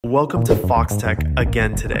Welcome to Foxtecc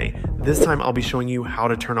again today. This time I'll be showing you how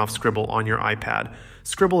to turn off Scribble on your iPad.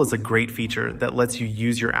 Scribble is a great feature that lets you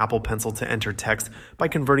use your Apple Pencil to enter text by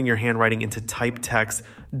converting your handwriting into typed text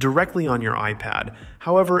directly on your iPad.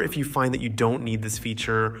 However, if you find that you don't need this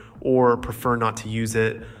feature or prefer not to use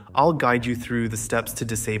it, I'll guide you through the steps to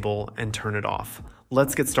disable and turn it off.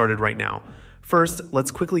 Let's get started right now. First, let's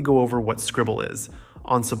quickly go over what Scribble is.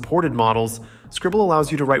 On supported models, Scribble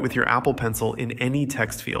allows you to write with your Apple Pencil in any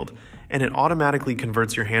text field, and it automatically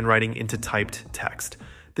converts your handwriting into typed text.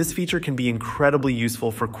 This feature can be incredibly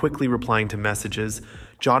useful for quickly replying to messages,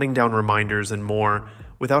 jotting down reminders, and more,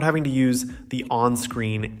 without having to use the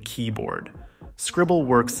on-screen keyboard. Scribble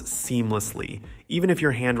works seamlessly, even if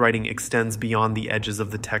your handwriting extends beyond the edges of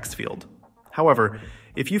the text field. However,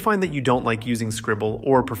 if you find that you don't like using Scribble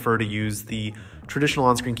or prefer to use the traditional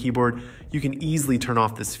on-screen keyboard, you can easily turn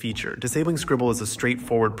off this feature. Disabling Scribble is a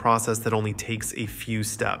straightforward process that only takes a few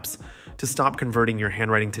steps. To stop converting your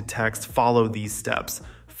handwriting to text, follow these steps.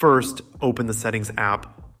 First, open the Settings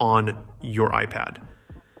app on your iPad.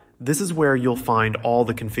 This is where you'll find all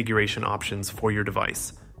the configuration options for your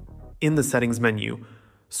device. In the Settings menu,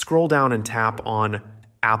 scroll down and tap on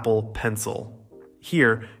Apple Pencil.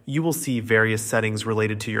 Here, you will see various settings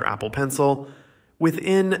related to your Apple Pencil.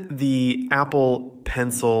 Within the Apple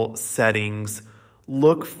Pencil settings,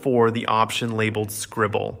 look for the option labeled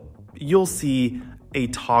Scribble. You'll see a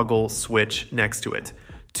toggle switch next to it.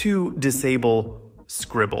 To disable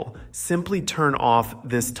Scribble, simply turn off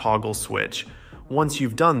this toggle switch. Once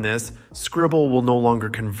you've done this, Scribble will no longer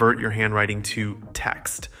convert your handwriting to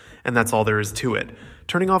text, and that's all there is to it.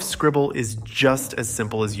 Turning off Scribble is just as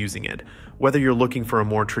simple as using it. Whether you're looking for a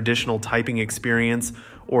more traditional typing experience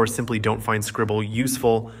or simply don't find Scribble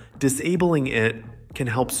useful, disabling it can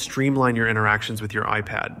help streamline your interactions with your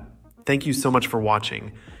iPad. Thank you so much for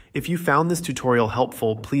watching. If you found this tutorial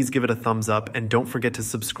helpful, please give it a thumbs up and don't forget to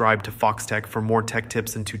subscribe to Foxtecc for more tech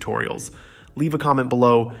tips and tutorials. Leave a comment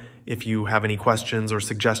below if you have any questions or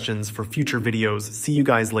suggestions for future videos. See you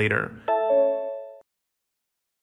guys later.